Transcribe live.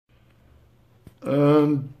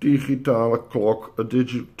Een digitale clock, a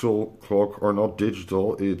digital clock, or not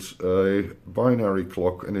digital, it's a binary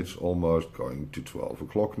clock, and it's almost going to 12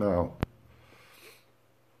 o'clock now.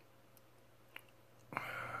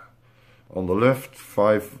 On the left,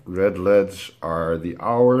 5 red LEDs are the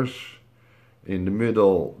hours. In the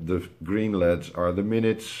middle, the green LEDs are the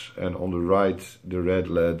minutes, and on the right, the red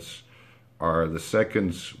LEDs are the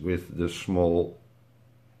seconds, with the small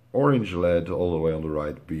orange LED all the way on the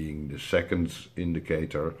right being the seconds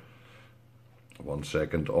indicator. 1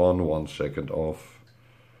 second on, 1 second off.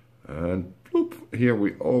 And bloop, here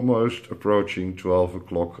we almost approaching 12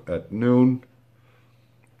 o'clock at noon.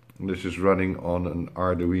 This is running on an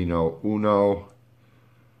Arduino Uno.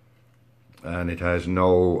 And it has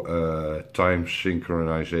no time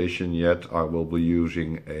synchronization yet. I will be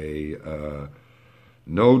using a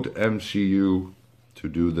Node MCU to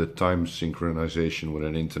do the time synchronization with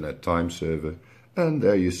an internet time server. And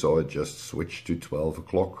there you saw it just switch to 12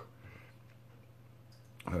 o'clock.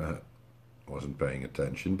 Wasn't paying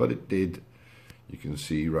attention, but it did. You can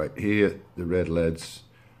see right here the red LEDs.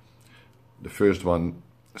 The first one,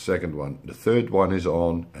 the second one, the third one is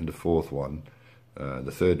on, and the fourth one.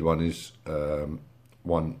 The third one is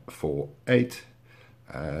 148,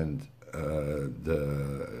 and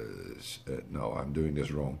no, I'm doing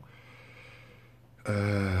this wrong.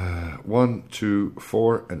 1, 2,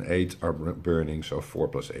 4 and 8 are burning, so 4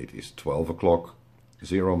 plus 8 is 12 o'clock,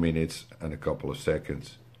 0 minutes and a couple of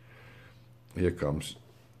seconds. Here comes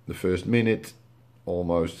the first minute,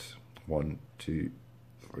 almost. 1, 2,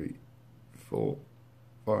 3, 4,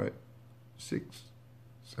 5, 6,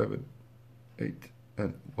 7, 8,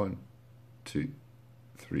 and 1, 2,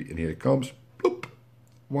 3, and here it comes. Bloop,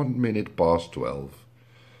 1 minute past 12.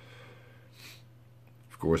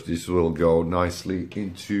 Of course, this will go nicely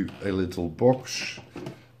into a little box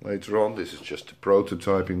later on. This is just a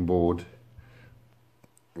prototyping board.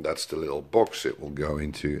 That's the little box it will go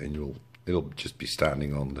into, and it'll just be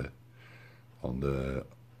standing on the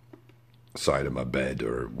side of my bed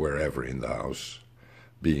or wherever in the house.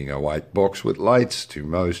 Being a white box with lights to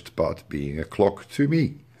most, but being a clock to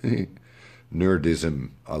me.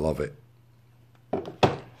 Nerdism, I love it.